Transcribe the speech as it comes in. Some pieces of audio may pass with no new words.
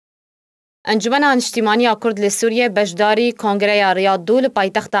انجمن اجتماعی کرد لسوریه بجداری کنگره ریاض 2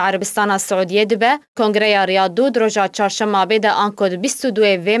 پایتخت عربستان سعودیه دبه. کنگره ریاض 2 روزا چهارشنبه به ده آنکود 22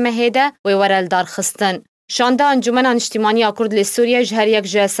 و مهده و ورل دار خستن. شانده انجمن اجتماعی کرد لسوریه جهر یک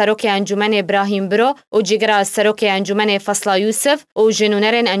جه سروک انجمن ابراهیم برو و جگره سروک انجمن فصلا یوسف و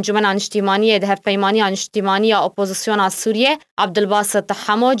جنونرین انجمن اجتماعی ده هفپیمانی اجتماعی اپوزیسیون سوریه عبدالباسط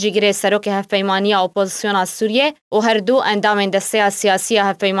حمو جگره سروک هفپیمانی اپوزیسیون سوریه و هر دو اندام دسته سیاسی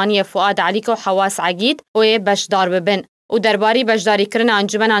هفپیمانی فؤاد علیک و حواس عگید و بشدار ببن. و درباری بجداری کردن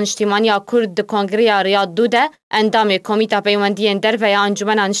انجمن اجتماعی کرد کنگره ریاض 2 ده اندام کمیته پیوندی در و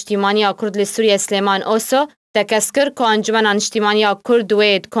انجمن اجتماعی کرد لسوریه سلیمان اوسو تکسکر که انجمن اجتماعی کرد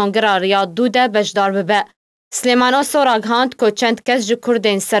و کنگره ریاض 2 ده بجدار ببه. سلیمان اوسو راگهاند که چند کس جو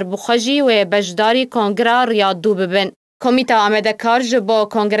کردین سربخجی و بجداری کنگره ریاض 2 ببن. کمیته آمدکار با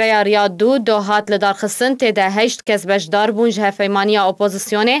کنگره ریاض 2 دو هات لدارخستن تیده 8 کس بجدار بون جه فیمانی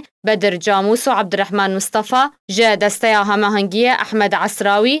اپوزیسیونه بدر جاموس و عبدالرحمن مصطفى جه دسته هماهنگی احمد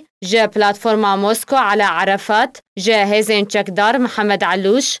عسراوی جه پلاتفورما موسکو علی عرفات جه هزین چکدار محمد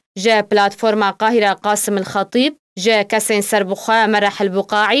علوش جه پلاتفورما قاهره قاسم الخطیب جه کسین سربخواه مرح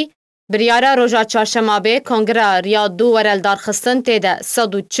البقاعی. بریاره روژا چهارشنبه کنگره ریاض 2 ورل دارخستن تیده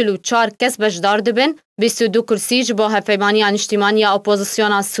 144 کس بجدار دبن. 22 کرسی جبو هفپیمانی اجتماعی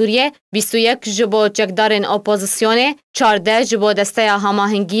اپوزیسیون سوریه، 21 جبو چکدارن اپوزیسیونه، 14 جبو دسته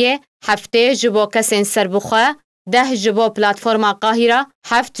هماهنگیه، 7 جبو کسین سربخواه، 10 جبو پلاتفورما قاهره،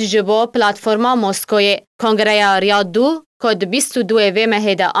 7 جبو پلاتفورما موسکوی. کنگره ریاض 2 کد 22 و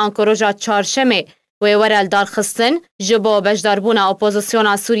مهده آنکروژا چهارشنبه و ورل دارخستن جبو بجداربون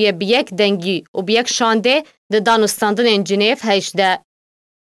اپوزیسیون سوریه بیک دنگی و بیک شانده د دانستاندن جنیف هشته.